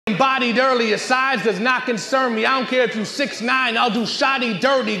bodied earlier. Size does not concern me. I don't care if you 6'9", I'll do shoddy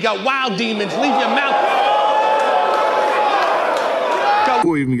dirty. Got wild demons, leave your mouth.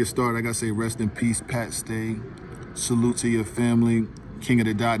 Before we even get started, I gotta say rest in peace, Pat Stay. Salute to your family, King of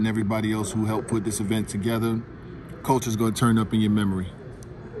the Dot, and everybody else who helped put this event together. Culture's gonna turn up in your memory.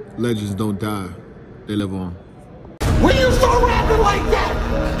 Legends don't die, they live on. When you start rapping like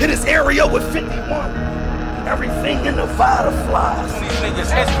that, in this area with 51, everything in the Vada flies. These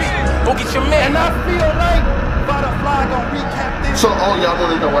niggas, SP, go get your man. And I feel like Vada fly gonna recap this. So, y'all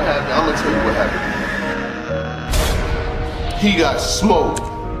wanna know what happened? I'm gonna tell you what happened. He got smoked.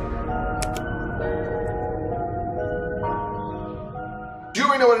 You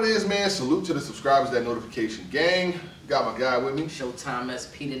already know what it is, man. Salute to the subscribers, that notification gang. Got my guy with me. Showtime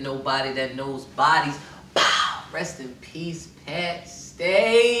SP to nobody that knows bodies. Pow! Rest in peace, Pat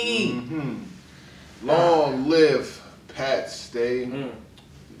Stay. Long live Pat Stay. You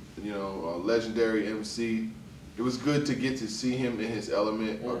know, a legendary MC. It was good to get to see him in his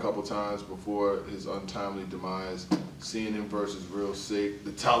element a couple times before his untimely demise. Seeing him versus Real Sick,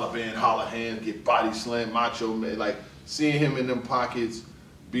 the Taliban holler hand, get body slammed, Macho Man, like seeing him in them pockets,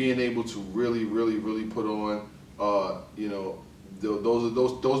 being able to really put on, you know,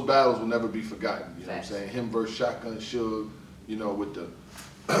 those battles will never be forgotten. You know what I'm saying? Him versus Shotgun Suge, you know, with the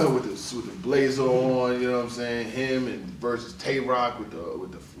with the blazer on, you know what I'm saying? Him and versus Tay Rock with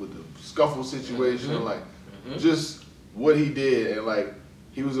the scuffle situation, like just what he did, and like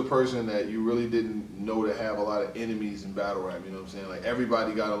he was a person that you really didn't know to have a lot of enemies in battle rap. You know what I'm saying? Like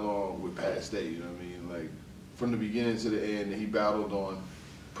everybody got along with Pat Stay. You know what I mean? Like from the beginning to the end, he battled on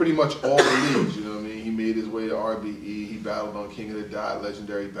pretty much all the leagues. You know what I mean? He made his way to RBE. He battled on King of the Dot,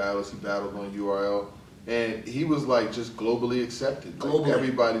 Legendary Battles. He battled on URL. And he was like just globally accepted.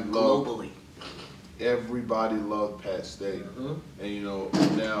 Globally. Like, everybody loved Pat Stay. And you know,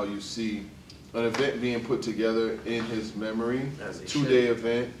 now you see an event being put together in his memory. Two-day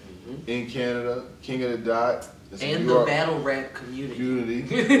event in Canada, King of the Dot. And the battle rap community.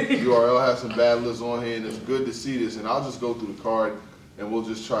 URL has some battlers on here, and it's good to see this. And I'll just go through the card, and we'll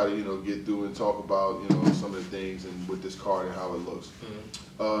just try to, you know, get through and talk about, you know, some of the things and with this card and how it looks.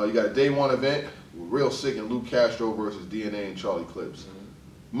 You got a day one event with Real Sick and Luke Castro versus DNA and Charlie Clips.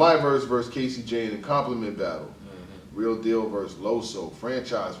 My verse versus KCJ in a compliment battle. Real Deal versus Loso.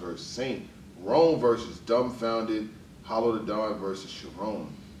 Franchise versus Saint. Rome versus Dumbfounded. Hollow the Dawn versus Charron.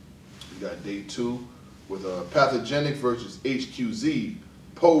 You got day two with Pathogenic versus HQZ.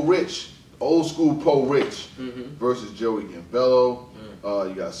 Poe Rich, old school Poe Rich versus Joey Gambello.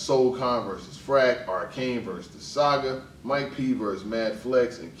 You got Soulcon versus Frack. Arcane versus The Saga. Mike P versus Mad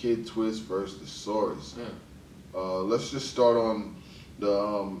Flex. And Kid Twist versus The Saurus. Let's just start on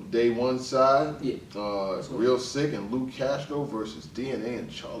the day one side. Real Sick and Luke Castro versus DNA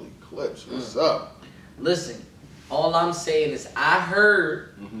and Charlie Clips. What's up? Listen, all I'm saying is I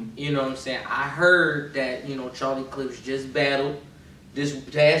heard, you know what I'm saying, I heard that, you know, Charlie Clips just battled this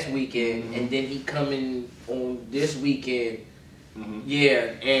past weekend, and then he coming on this weekend.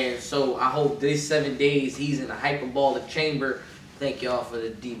 Yeah, and so I hope this 7 days he's in a hyperbolic chamber. Thank y'all for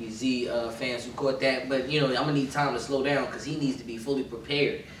the DBZ fans who caught that. But, you know, I'm going to need time to slow down because he needs to be fully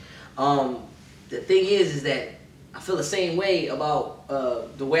prepared. The thing is that I feel the same way about,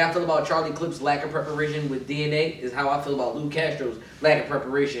 the way I feel about Charlie Clips' lack of preparation with DNA is how I feel about Luke Castro's lack of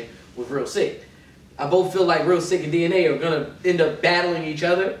preparation with Real Sick. I both feel like Real Sick and DNA are going to end up battling each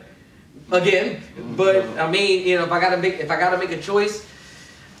other again. But, I mean, you know, if I gotta make a choice,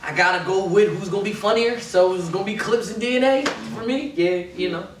 I gotta go with who's gonna be funnier. So it's gonna be Clips and DNA for me. Yeah, you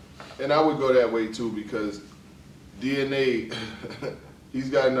know. And I would go that way too because DNA, he's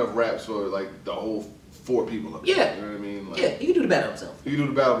got enough raps for like the whole 4 people up there. Yeah. You know what I mean? Like, yeah, he can do the battle himself. He can do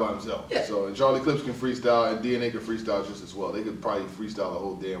the battle by himself. Yeah. So and Charlie Clips can freestyle, and DNA can freestyle just as well. They could probably freestyle the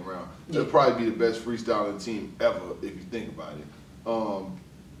whole damn round. They'll probably be the best freestyling team ever if you think about it.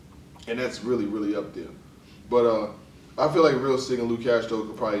 And that's really up there. But I feel like Real Sick and Luke Castro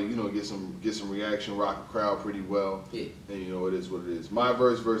could probably, you know, get some reaction, rock a crowd pretty well. Yeah. And you know, it is what it is. My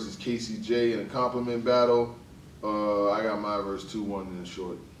verse versus KCJ in a compliment battle. I got my verse 2-1 in the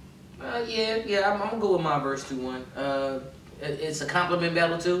short. Yeah, I'm gonna go with my verse 2-1. It's a compliment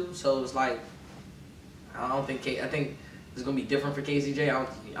battle too, so it's like I think it's gonna be different for KCJ. I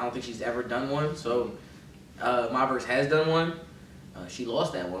don't think she's ever done one. So my verse has done one. She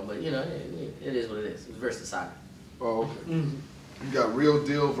lost that one, but you know, it is what it is. It's versus Saga. Oh, okay. You got Real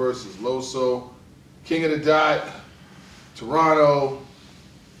Deal versus Loso, King of the Dot, Toronto.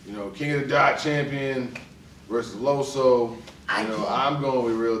 You know, King of the Dot champion versus Loso. I'm going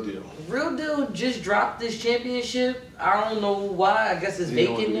with Real Deal. Real Deal just dropped this championship. I don't know why. I guess it's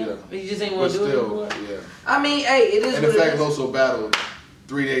vacant now. He just ain't want to do it anymore. Yeah. I mean, hey, it is. And in fact, Loso battled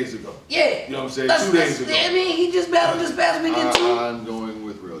 3 days ago. Yeah. You know what I'm saying? 2 days ago. I mean, he just battled this past weekend too. I'm going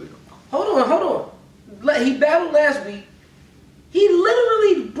with Real Deal. Hold on. He battled last week. He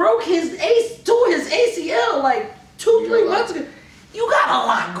literally broke tore his ACL like 2-3 months ago. You got a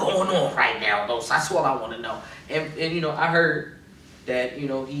lot going on right now, though. So that's what I want to know. And you know, I heard that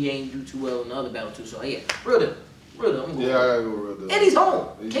he ain't do too well in the other battle too. So yeah, Real Deal. I'm going I gotta go Real Deal. And he's home.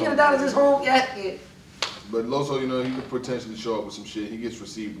 King of the Dot is his home. Yeah. But Loso, he could potentially show up with some shit. He gets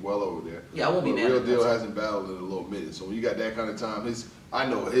received well over there. Yeah, I won't be mad. Real Deal hasn't battled in a little minute. So when you got that kind of time, he's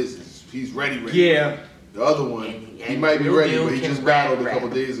ready. Yeah. The other one, he might be ready, but he just battled a couple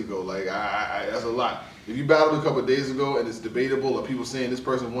days ago. Like, that's a lot. If you battled a couple days ago and it's debatable, or people saying this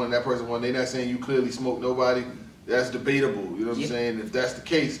person won, that person won, they're not saying you clearly smoked nobody, that's debatable. You know what I'm saying? If that's the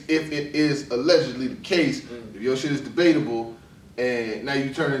case, if it is allegedly the case, if your shit is debatable, and now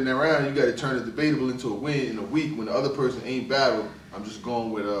you turn it around, you got to turn the debatable into a win in a week when the other person ain't battled. I'm just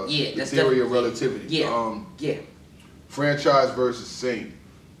going with the theory of relativity. Yeah. Franchise versus Saint.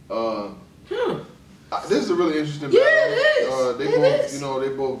 This is a really interesting battle. Yeah, it is. They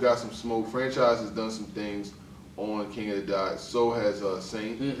both got some smoke. Franchise has done some things on King of the Dot. So has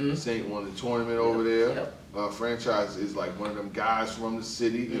Saint. Saint won the tournament over there. Franchise is like one of them guys from the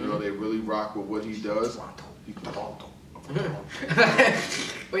city. They really rock with what he does.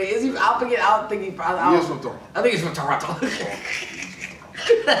 Wait, is he? I'll think he probably. He is from Toronto. I think he's from Toronto. The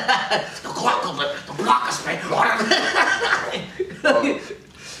blockers, man.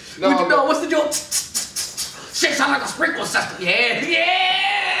 No, what's the joke? Shit sound like a sprinkler system.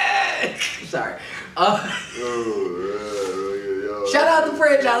 Yeah. Sorry. Shout out to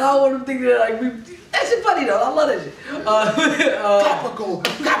Franchise. I don't want to think that that shit funny though. I love that shit.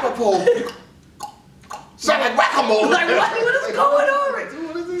 Copper. Sound like whack-a-mole. Like what is going on right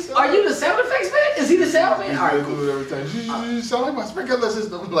now? Are you the sound effects man? Is he the sound man? All right, cool. Every time. You sound like my sprinkler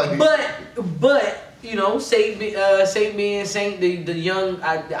system. Like. But Save Me and Saint, the young.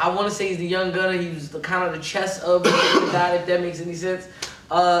 I want to say he's the young gunner. He was the kind of the chess of the guy, if that makes any sense.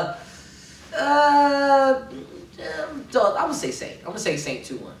 I'm gonna say Saint. I'm gonna say Saint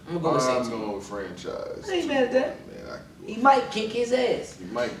 2-1. I'm gonna go with Saint 2-1. I'm going with Franchise. I ain't mad at that. Man, he might kick his ass. He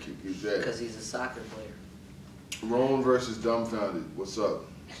might kick his ass because he's a soccer player. Roan versus Dumbfounded. What's up?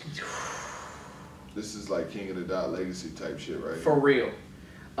 This is like King of the Dot legacy type shit, right? For real.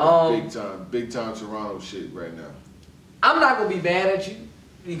 Big time Toronto shit right now. I'm not gonna be mad at you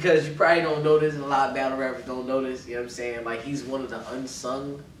because you probably don't know this, and a lot of battle rappers don't know this. You know what I'm saying? Like he's one of the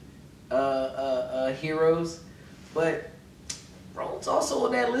unsung heroes, but Roan's also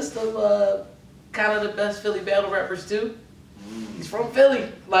on that list of kind of the best Philly battle rappers too. He's from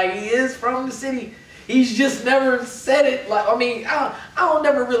Philly, like he is from the city. He's just never said it. Like I don't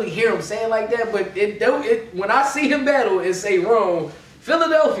never really hear him saying like that. But when I see him battle, it say Roan,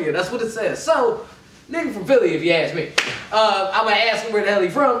 Philadelphia. That's what it says. So, nigga from Philly, if you ask me. I'm gonna ask him where the hell he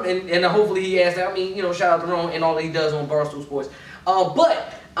from, and hopefully he asks that. Shout out to Roan and all that he does on Barstool Sports.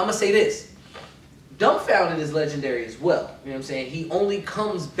 But I'm gonna say this. Dumbfounded is legendary as well. You know what I'm saying? He only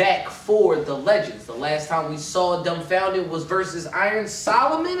comes back for the legends. The last time we saw Dumbfounded was versus Iron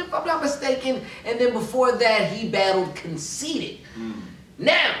Solomon, if I'm not mistaken. And then before that, he battled Conceited.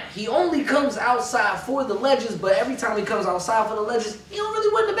 Now, he only comes outside for the legends, but every time he comes outside for the legends, he don't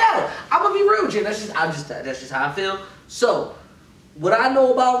really win the battle. I'm gonna be real with you. That's just how I feel. So, what I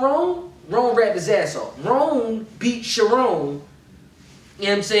know about Roan rapped his ass off. Roan beat Charron. You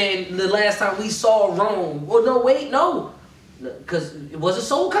know what I'm saying? The last time we saw Roan. Well, no. Because, was it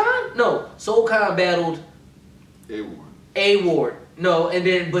Soul Khan? No. Soul Khan battled A-Ward. No,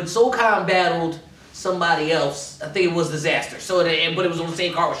 but Soul Khan battled somebody else. I think it was Disaster. But it was on the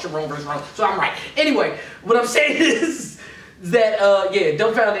same card with Charron versus Roan. So I'm right. Anyway, what I'm saying is that,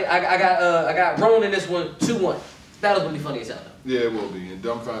 Dumbfounded, I got Roan in this one, 2-1. Battle's gonna be funny as hell, though. Yeah, it will be. And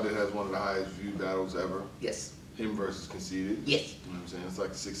Dumbfounded has one of the highest viewed battles ever. Yes. Him versus Conceited. Yes. You know what I'm saying? It's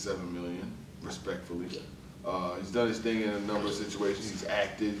like 6-7 million, respectfully. Yeah. He's done his thing in a number of situations. He's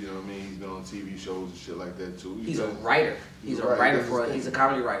acted, you know what I mean? He's been on TV shows and shit like that too. He's a writer. He's a writer he's a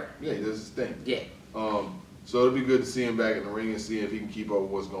comedy writer. Yeah, he does his thing. Yeah. So it'll be good to see him back in the ring and see if he can keep up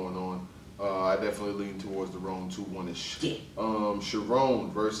with what's going on. I definitely lean towards the Roan 2-1-ish. Yeah.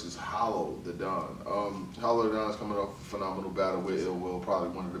 Charron versus Hollow the Don. Hollow the Don is coming off a phenomenal battle with Ill Will, probably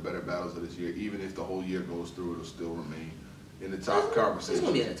one of the better battles of this year. Even if the whole year goes through, it'll still remain in the top conversation. It's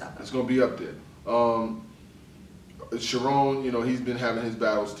gonna be in the top. It's gonna be up there. Charron, he's been having his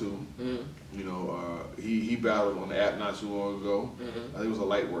battles too. You know, he battled on the app not too long ago. I think it was a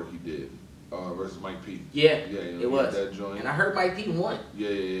light work he did versus Mike P. Yeah, you know, it was. That joint. And I heard Mike P won. Yeah.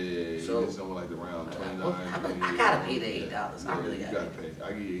 So, he did something like around 29. I gotta pay the $8. I really gotta pay.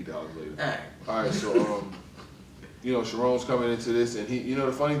 I give you $8 later. All right. So you know, Charron's coming into this, and he, you know,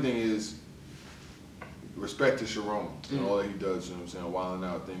 the funny thing is, respect to Charron and all that he does. You know what I'm saying? Wilding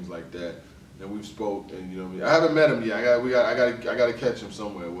out, things like that. And we've spoke, and you know what I mean. I haven't met him yet. I got to catch him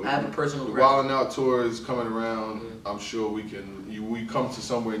somewhere. I have a personal. The Wilding Out tour is coming around. I'm sure we can. We come to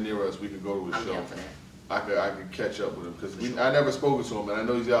somewhere near us. We can go to a show. Down for that. I could catch up with him because I never spoken to him, and I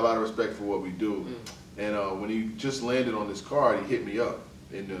know he's got a lot of respect for what we do. And when he just landed on this card, he hit me up,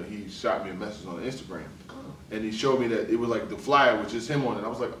 and he shot me a message on Instagram. And he showed me that it was like the flyer with just him on it. I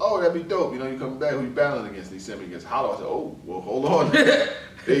was like, oh, that'd be dope. You know, you coming back, who you battling against? And he sent me against Hollow. I said, oh, well, hold on.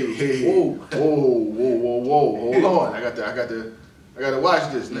 hey, whoa, hold on. I got to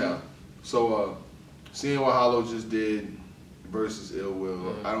watch this now. So, seeing what Hollow just did versus Ill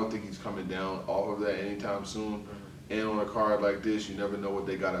Will, I don't think he's coming down off of that anytime soon. And on a card like this, you never know what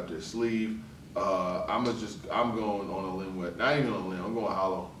they got up their sleeve. I'm going on a limb with, not even on a limb. I'm going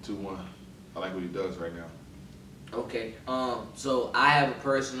Hollow 2-1. I like what he does right now. Okay, so I have a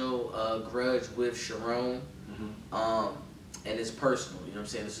personal grudge with Charron, and it's personal, you know what I'm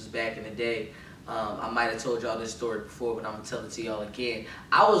saying? This was back in the day. I might have told y'all this story before, but I'm going to tell it to y'all again.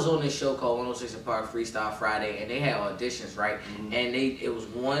 I was on this show called 106 & Park Freestyle Friday, and they had auditions, right? And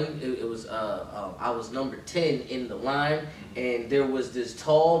I was number 10 in the line, and there was this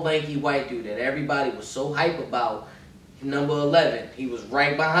tall, lanky white dude that everybody was so hype about. Number 11, he was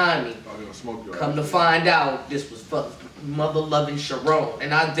right behind me. Come to find out, this was mother-loving Charron,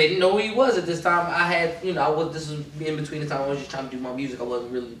 and I didn't know who he was at this time. I had, you know, this was in between the time I was just trying to do my music. I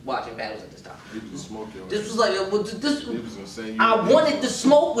wasn't really watching battles at this time. This was like, I wanted to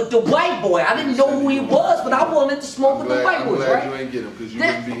smoke with the white boy. I didn't know who he was, but I wanted to smoke with the white boys, right? You ain't get him because you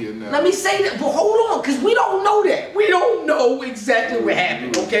wouldn't be here now. Let me say that, but hold on, because we don't know that. We don't know exactly what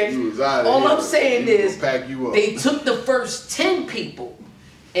happened, okay? All I'm saying is, they took the first 10 people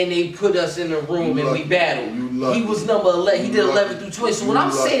and they put us in a room and we battled. He was number 11. He did 11 through 20. So what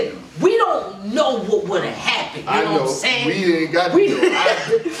I'm saying, we don't know what would have happened. You know what I'm saying? We ain't got to.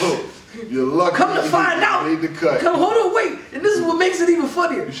 You're lucky. Come to find out. Come, hold on, wait. And this is what makes it even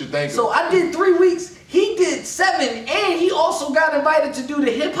funnier. You should thank him. So I did 3 weeks. He did 7, and he also got invited to do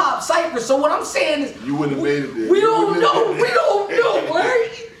the hip hop cypher. So what I'm saying is, you wouldn't have made it there. We don't know. We don't know,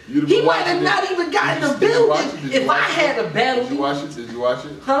 right? He might have not even gotten the building if I had a battle. Did you watch it? Did you watch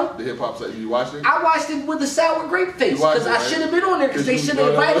it? Huh? The hip hop site. Did you watch it? I watched it with a sour grape face because I should have been on there because they should have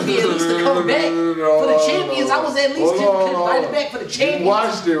invited me at least to come back for the champions. I was at least invited back for the champions. You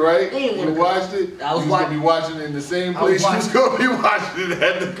watched it, right? You watched it? I was going to be watching it in the same place you was going to be watching it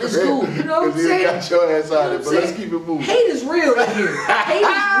at the crib. It's cool. You know what I'm saying? Got your ass on it, but let's keep it moving. Hate is real in here. Hate is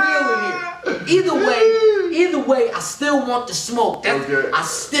real in here. Either way, I still want the smoke. I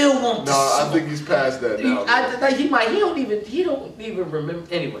still want the smoke. I think he's past that now. He don't even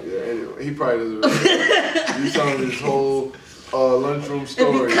remember. Anyway. Yeah, anyway. He probably doesn't remember. He's telling his whole lunchroom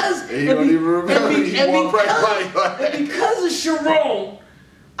story. And he don't even remember. And because of Charron,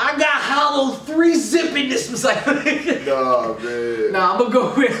 I got Hollow 3 zipping this. Was like, nah, man. Nah, I'm going to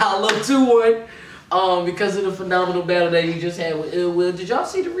go with Hollow 2-1. Because of the phenomenal battle that he just had with Ill Will. Did y'all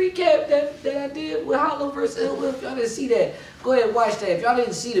see the recap that I did with Hollow versus Ill Will? If y'all didn't see that, go ahead and watch that. If y'all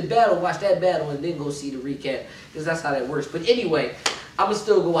didn't see the battle, watch that battle and then go see the recap. Because that's how that works. But anyway, I'm going to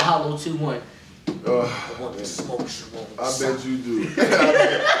still go with Hollow 2-1. I want to smoke Charron. I bet you do.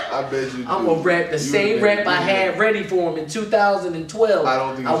 I bet you do. I'm going to rap the same rap I had ready for him in 2012. I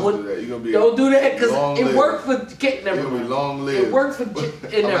don't think you should do that. You're going to be don't do that because it worked for... You're going to be long lived. It worked for... I'm going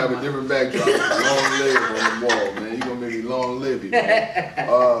to have a different backdrop. Long live on the wall, man. You're going to make me long lived.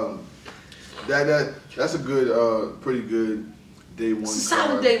 That's a good, pretty good day one.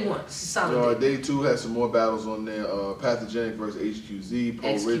 Solid day one. Day 2 has some more battles on there. Pathogenic versus HQZ.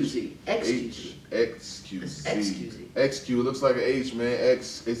 XQZ. XQ. It looks like an H, man.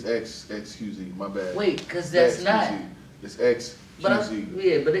 X. It's X. XQZ. My bad. Wait, because that's not. It's XQZ.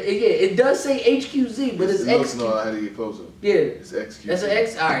 But it does say HQZ, but it's XQ. No, I had to get closer. Yeah. It's XQZ. That's an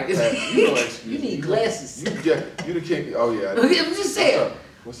X. All right. You know XQZ. You need glasses. You the king. Oh yeah. I'm just saying.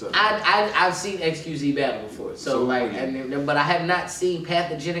 What's up? I've seen XQZ battle before, so like, but I have not seen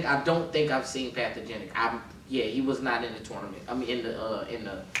Pathogenic. I don't think I've seen Pathogenic. He was not in the tournament. I mean, in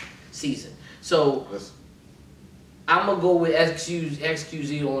the season. So I'm gonna go with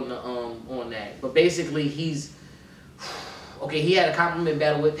XQZ on that. But basically, he's okay. He had a compliment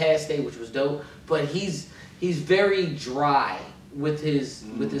battle with Past State, which was dope. But he's very dry with his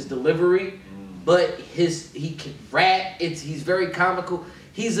delivery, but he can rap. He's very comical.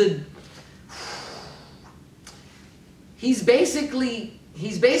 He's basically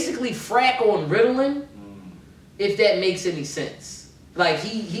Frack on Ritalin, if that makes any sense. Like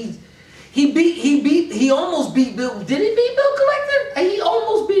he almost beat Bill. Did he beat Bill Collector? He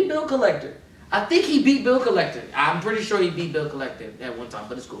almost beat Bill Collector. I think he beat Bill Collector. I'm pretty sure he beat Bill Collector at one time,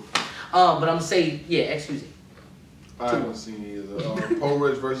 but it's cool. But I'm saying, yeah, excuse me. I haven't seen either. Poe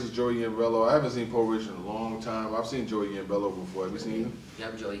Rich versus Joey Gambello. I haven't seen Poe Rich in a long time. I've seen Joey Gambello before. Have you seen him?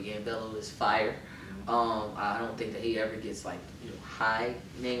 Yep, Joey Gambello is fire. I don't think that he ever gets like high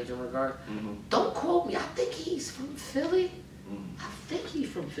names in regard. Don't quote me. I think he's from Philly. I think he's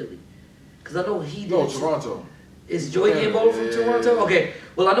from Philly, cause I know he did. No, Toronto. Is Joey Gambello from Toronto? Yeah. Okay.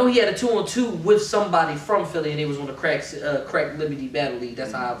 Well, I know he had a 2-on-2 with somebody from Philly, and it was on the Crack Liberty Battle League.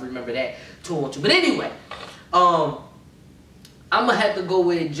 That's how I remember that 2-on-2. But anyway, I'm gonna have to go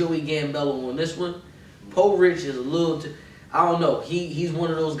with Joey Gambello on this one. Poe Rich is a little too. I don't know. He's one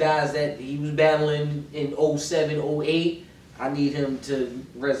of those guys that he was battling in 07, 08. I need him to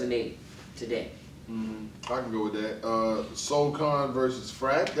resonate today. I can go with that. Soul Khan versus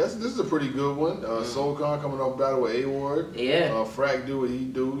Frack. This is a pretty good one. Soul Khan coming off battle with A-Ward. Yeah. Frack do what he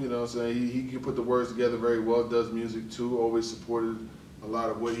do. You know what I'm saying? He can put the words together very well. Does music too. Always supported a lot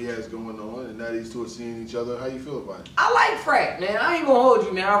of what he has going on. And now these two are seeing each other. How you feel about it? I like Frack, man. I ain't gonna hold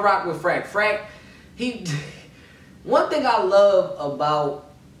you, man. I rock with Frack. Frack, one thing I love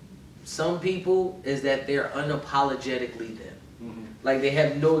about some people is that they're unapologetically them. Like, they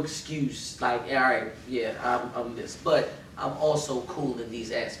have no excuse. Like, all right, yeah, I'm this. But I'm also cool in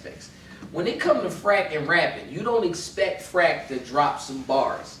these aspects. When it comes to Frack and rapping, you don't expect Frack to drop some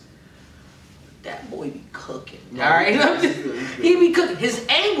bars. That boy be cooking. No, all right? He be cooking. His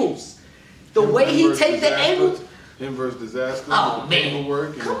angles. The way he take the angles. Him versus Disaster. Oh, man.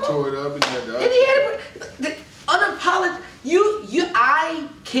 Paperwork, and he tore it up. And he had the unapologetic.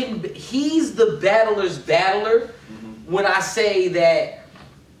 He's the battler's battler. When I say that,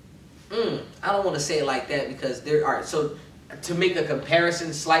 I don't want to say it like that because all right, so to make a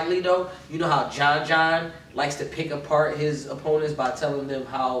comparison slightly though, you know how John likes to pick apart his opponents by telling them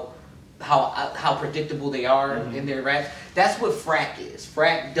how predictable they are in their raps. That's what Frack is.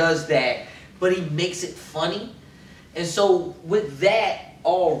 Frack does that, but he makes it funny. And so with that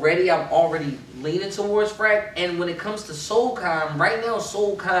I'm already leaning towards Frack. And when it comes to Soul Khan, right now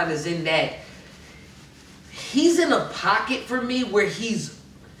Soul Khan is in that. He's in a pocket for me where he's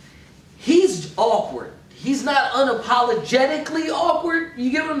awkward. He's not unapologetically awkward.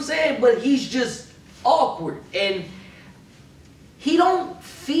 You get what I'm saying? But he's just awkward. And he don't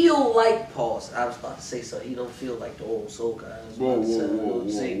feel like, pause, I was about to say something. He don't feel like the old Soul Khan. Whoa. You know what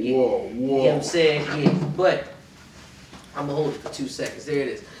I'm saying? Yeah. But I'm going to hold it for 2 seconds. There it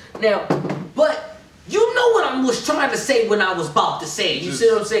is. Now, but you know what I was trying to say when I was about to say it. You see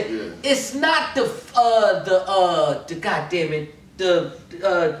what I'm saying? Yeah. It's not the goddamn it,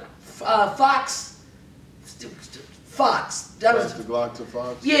 Fox. That was the Glock to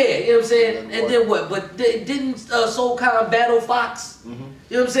Fox. Yeah, you know what I'm saying. And then what? But didn't Soul Khan battle Fox? You know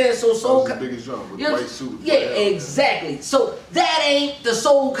what I'm saying? So Soul Khan, the biggest drum with the white suit. Yeah, exactly. So that ain't the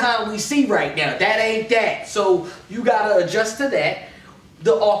Soul Khan we see right now. That ain't that. So you gotta adjust to that.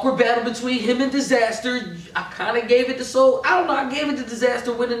 The awkward battle between him and Disaster, I kind of gave it to Soul. I don't know, I gave it to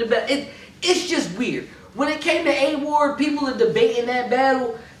Disaster winning the battle. It's just weird. When it came to A-Ward, people are debating that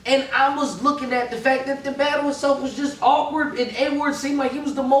battle, and I was looking at the fact that the battle itself was just awkward, and A-Ward seemed like he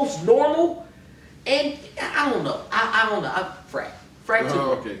was the most normal. And I don't know. I don't know. Frack. Frack 2.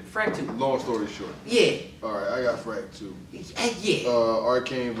 Okay. Frack 2. Long story short. Yeah. All right, I got Frack 2. Yeah.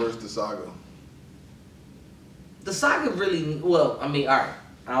 Arcane versus the Saga. The Saga really, well, I mean, all right.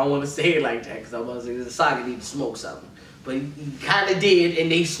 I don't want to say it like that because I'm about to say the Saga need to smoke something. But he kind of did,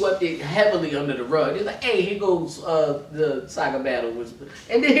 and they swept it heavily under the rug. They're like, hey, here goes the Saga battle.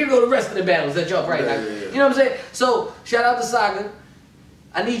 And then here go the rest of the battles that y'all right now. Yeah. You know what I'm saying? So, shout out to Saga.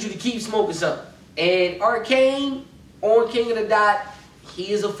 I need you to keep smoking something. And Arcane on King of the Dot,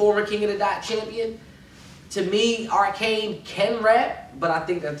 he is a former King of the Dot champion. To me, Arcane can rap, but I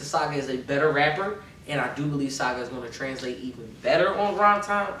think that the Saga is a better rapper. And I do believe Saga is going to translate even better on Grind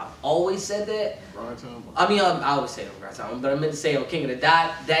Time. I've always said that. Grind Time? I mean, I always say it on Grind Time, but I meant to say on King of the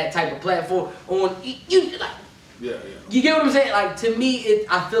Dot, that type of platform. You get what I'm saying? Like, to me,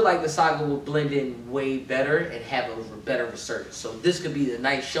 I feel like the Saga will blend in way better and have a better resurgence. So this could be the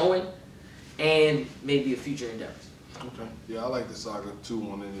nice showing and maybe a future endeavors. Okay. Yeah, I like the Saga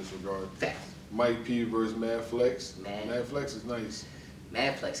 2-1 in this regard. Facts. Mike P versus Mad Flex. Mad Flex is nice.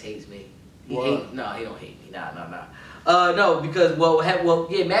 Mad Flex hates me. He don't hate me. Nah. No, because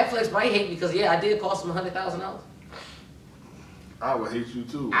Matt Flex might hate me because I did cost him $100,000. I would hate you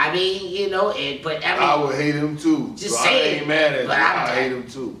too. I mean, I would hate him too. Just so saying. I ain't mad at you. I hate him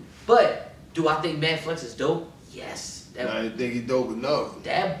too. But do I think Matt Flex is dope? Yes. I didn't think he's dope enough.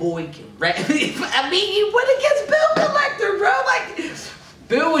 That boy can rap. I mean, he went against Bill Collector, bro. Like,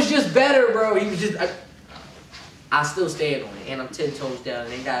 Bill was just better, bro. He was just. I still stand on it, and I'm 10 toes down,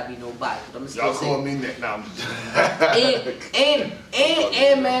 and ain't gotta be nobody. But I'm still Y'all call me that now.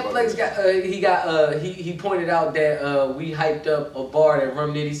 And Matt Flex he pointed out that we hyped up a bar that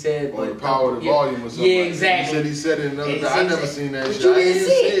Rum Nitty said. Or the power of the volume or something. Yeah, exactly. He said it in another. I never seen that shit. You I didn't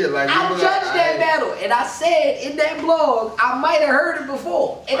see it. Like, I judged that battle, and I said in that blog I might have heard it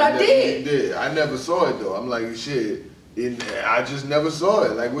before, and I did. You did. I never saw it though. I'm like, shit. I just never saw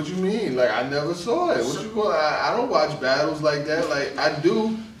it. Like, what you mean? Like, I never saw it. What you going? I don't watch battles like that. Like, I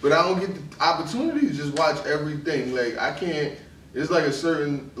do, but I don't get the opportunity to just watch everything. Like, I can't. It's like a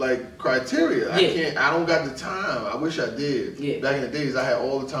certain like criteria. Yeah. I don't got the time. I wish I did. Yeah. Back in the days, I had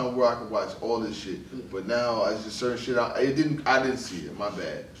all the time where I could watch all this shit. But now, it's just certain shit. I didn't see it. My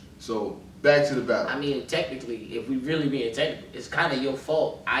bad. So back to the battle. I mean, technically, if we really being technical, it's kind of your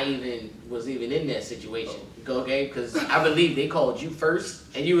fault. I was even in that situation. Okay, because I believe they called you first,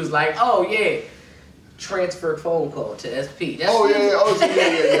 and you was like, "Oh yeah, transfer phone call to SP." Yeah.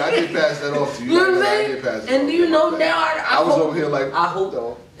 I did pass that off to you. You know what I'm saying? I did pass it and off. you know now I was over here like, I hope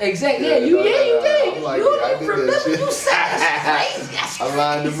though. Exactly. Yeah, you did. I'm like, you I did remember that shit. You said that's crazy. I'm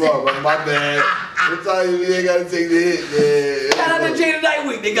lying to Rob. My bad. What time you ain't gotta take the hit, man? Shout out to Jada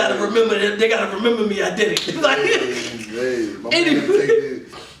Nightweek. They gotta remember that. They gotta remember me. I did it. Like, hey, my man take it.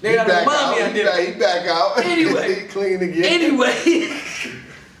 They gotta remind me I did it. He back out. Anyway. He clean again. Anyway.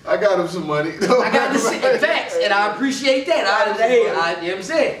 I got him some money. I got the facts, and I appreciate that. You know what I'm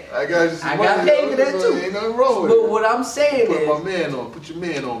saying? I got you some money. I got paid for that too. Ain't nothing wrong with it. But what I'm saying Put is, my man on. Put your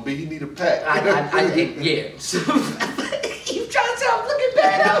man on, big. He need a pack. yeah. You trying to tell I'm looking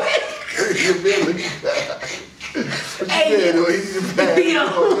bad out here? Your man looking bad. Put your man on. He need a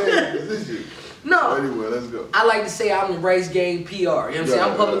pack. No. Anyway, let's go. I like to say I'm the Rice Game PR. You know what I'm saying?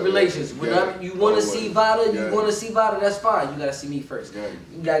 I'm public relations. When you want to see Vada, that's fine. You got to see me first.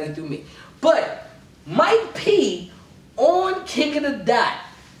 You got to get through me. But Mike P on King of the Dot,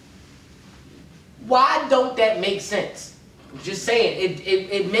 why don't that make sense? I'm just saying,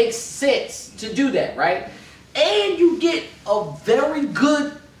 it makes sense to do that, right? And you get a very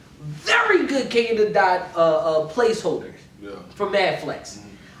good King of the Dot placeholder for Mad Flex.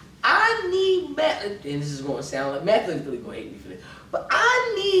 I need Matt, and this is going to sound like Matt Flex really going to hate me for this, but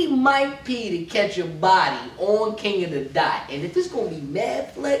I need Mike P to catch a body on King of the Dot. And if it's going to be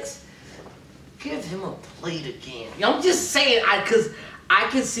Mad Flex, give him a plate again. You know, I'm just saying, because I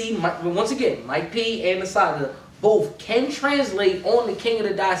can see, once again, Mike P and the Saga both can translate on the King of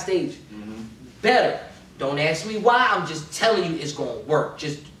the Dot stage better. Don't ask me why, I'm just telling you it's going to work.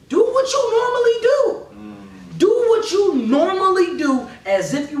 Just do what you normally do. Do what you normally do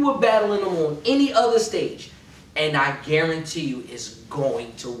as if you were battling them on any other stage. And I guarantee you it's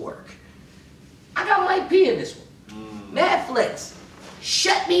going to work. I got Mike P in this one. Mad Flex,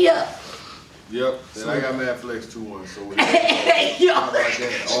 shut me up. Yep, and I got Mad Flex 2-1. So hey, yo. How about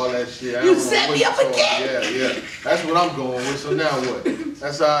that? All that shit. You set me up again. Yeah. That's what I'm going with. So now what?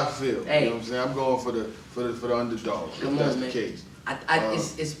 That's how I feel. Hey. You know what I'm saying? I'm going for the underdog. Come if that's on, the man. case.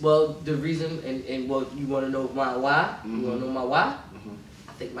 The reason and what you want to know my why? You want to know my why?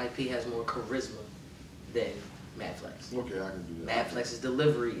 I think Mike P has more charisma than Mad Flex. Okay, I can do that. Mad Flex's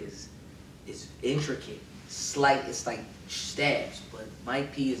delivery is intricate, slight. It's like stabs, but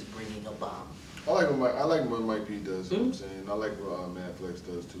Mike P is bringing a bomb. I like what Mike P does. You know what I'm saying? I like what Mad Flex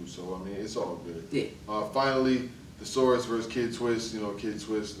does too. So I mean, it's all good. Yeah. Finally, the Source versus Kid Twist. You know, Kid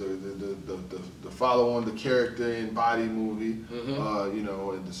Twist, the follow on the character in Body movie. You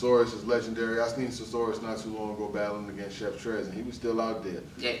know, and the Source is legendary. I seen the Source not too long ago battling against Chef Trez, and he was still out there.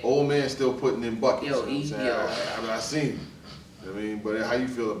 Yeah. Old man still putting in buckets. Yo, you know what I'm saying? I seen him. I mean, but how you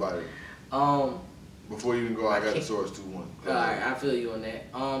feel about it? Before you even go, I got the Source 2-1. Alright, I feel you on that.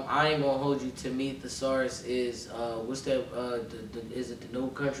 I ain't gonna hold you. To me, the Source is what's that? Is it the No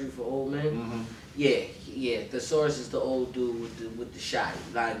Country for Old Men? Yeah. The Source is the old dude with the shot.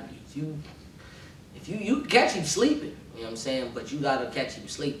 Like if you catch him sleeping, you know what I'm saying. But you gotta catch him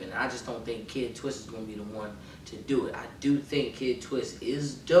sleeping. I just don't think Kid Twist is gonna be the one to do it. I do think Kid Twist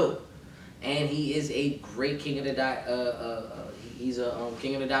is dope, and he is a great King of the Dot. He's a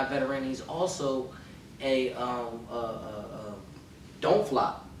King of the Dot veteran. He's also a Don't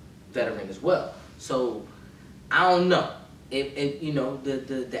Flop veteran as well. So I don't know. you know,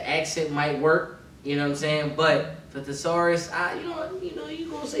 the accent might work. You know what I'm saying? But for Thesaurus, you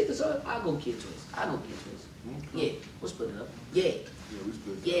gonna say Thesaurus? I'll go Kid Twist. Yeah, we'll split it up. Yeah. Yeah, we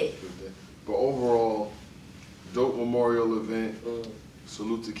split that. But overall, dope memorial event.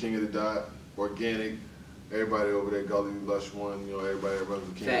 Salute to King of the Dot. Organic. Everybody over there, Gully Lush One, you know, everybody that runs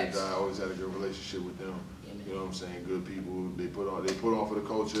with King of the Dot, always had a good relationship with them. You know what I'm saying? Good people. They put on for the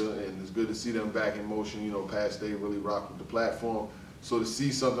culture, and it's good to see them back in motion. You know, Pat Stay really rock with the platform. So to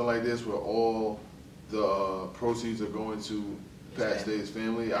see something like this where all the proceeds are going to Pat Stay's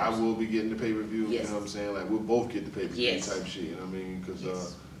family, I will be getting the pay-per-view. You know what I'm saying? Like, we'll both get the pay-per-view type shit. You know what I mean? Because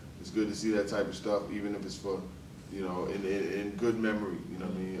it's good to see that type of stuff, even if it's for, you know, in good memory. You know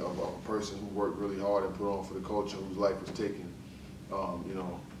what I mean? Of a person who worked really hard and put on for the culture, whose life was taken. You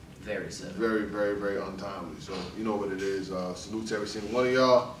know. Very sad. Very, very, very untimely. So you know what it is. Salute to every single one of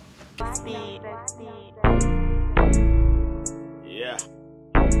y'all. Yeah.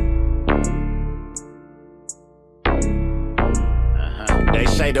 They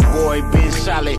say the boy been solid,